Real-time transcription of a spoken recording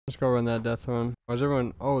Let's go run that death run. Why's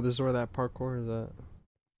everyone? Oh, this is where that parkour is at.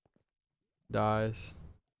 Dies.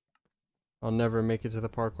 I'll never make it to the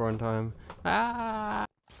parkour in time. Ah!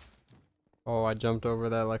 Oh, I jumped over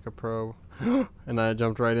that like a pro. And I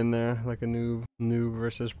jumped right in there like a noob. Noob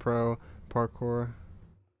versus pro parkour.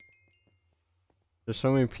 There's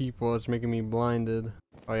so many people, it's making me blinded.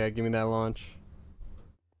 Oh yeah, give me that launch.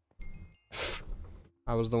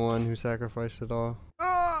 I was the one who sacrificed it all.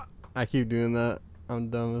 I keep doing that. I'm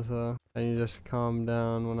dumb as hell. I need to just calm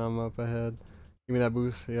down when I'm up ahead. Give me that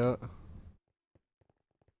boost, yup.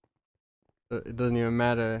 It doesn't even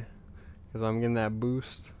matter, because I'm getting that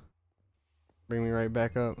boost. Bring me right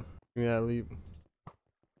back up. Give me that leap.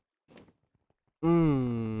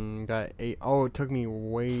 Got 8. Oh, it took me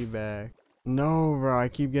way back. No, bro, I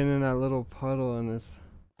keep getting in that little puddle and it's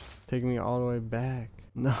taking me all the way back.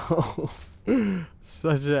 No.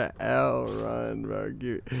 Such a L run, bro.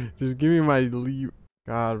 Just give me my leap.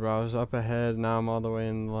 God, bro, I was up ahead. Now I'm all the way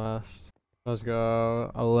in last. Let's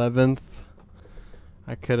go. 11th.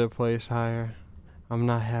 I could have placed higher. I'm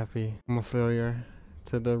not happy. I'm a failure.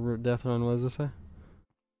 To the death run, what does it say?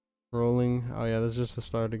 Rolling. Oh, yeah, that's just the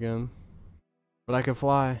start again. But I can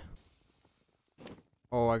fly.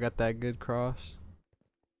 Oh, I got that good cross.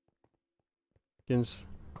 Against.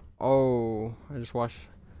 Oh, I just watched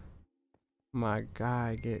my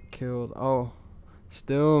guy get killed. Oh,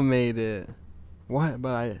 still made it. What?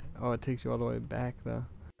 But oh, it takes you all the way back though.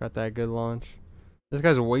 Got that good launch. This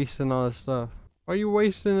guy's wasting all this stuff. Why are you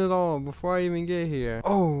wasting it all before I even get here?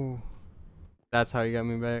 Oh, that's how you got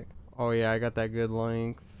me back. Oh yeah, I got that good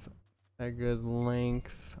length. That good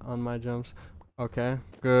length on my jumps. Okay,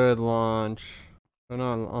 good launch. They're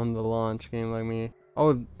not on the launch game like me.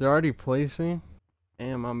 Oh, they're already placing?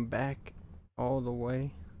 Damn, I'm back all the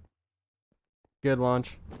way. Good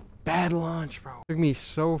launch. Bad launch, bro. Took me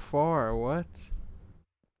so far. What?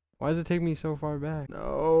 Why does it take me so far back?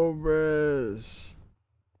 No, bros.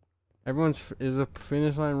 Is a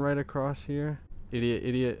finish line right across here? Idiot,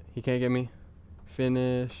 idiot. He can't get me.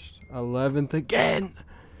 Finished. 11th again.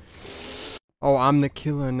 Oh, I'm the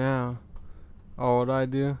killer now. Oh, what do I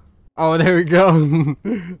do? Oh, there we go.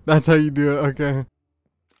 That's how you do it. Okay.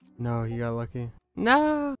 No, he got lucky.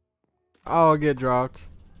 No. Oh, get dropped.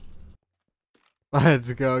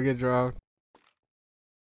 Let's go. Get dropped.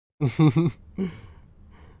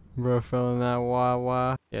 Bro fell in that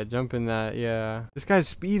wah. Yeah, jump in that. Yeah. This guy's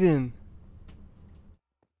speeding.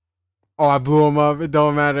 Oh, I blew him up. It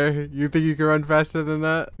don't matter. You think you can run faster than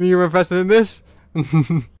that? You think you can run faster than this? You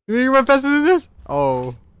think you can run faster than this?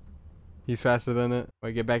 Oh. He's faster than it.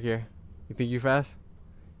 Wait, get back here. You think you fast?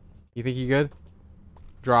 You think you good?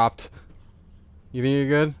 Dropped. You think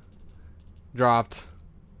you're good? Dropped.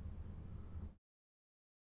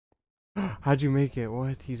 How'd you make it?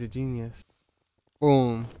 What? He's a genius.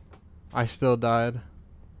 Boom. I still died.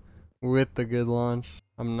 With the good launch.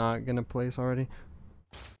 I'm not gonna place already.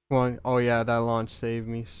 Come on. Oh yeah, that launch saved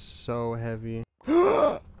me so heavy.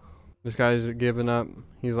 This guy's giving up.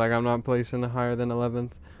 He's like, I'm not placing higher than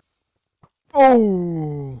 11th.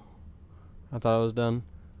 Oh! I thought I was done.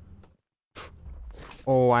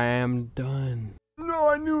 Oh, I am done. No,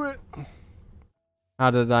 I knew it.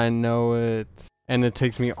 How did I know it? And it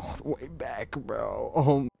takes me all the way back, bro.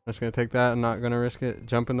 Oh, I'm just gonna take that. I'm not gonna risk it.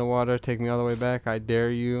 Jump in the water. Take me all the way back. I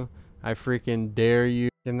dare you. I freaking dare you.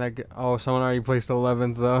 In that. Oh, someone already placed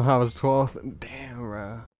 11th though. I was 12th. Damn,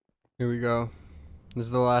 bro. Here we go. This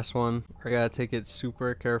is the last one. I gotta take it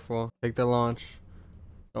super careful. Take the launch.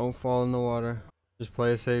 Don't fall in the water. Just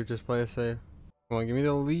play it safe. Just play it safe. Come on, give me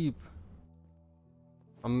the leap.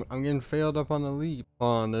 I'm getting failed up on the leap.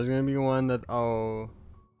 Hold on, there's gonna be one that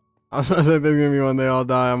I was gonna say there's gonna be one they all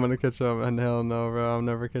die. I'm gonna catch up, and hell no, bro. I'm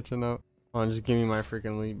never catching up. Hold on, just give me my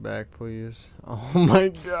freaking leap back, please. Oh my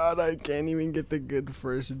god, I can't even get the good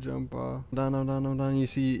first jump off. I'm done. You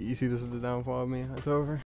see this is the downfall of me. It's over.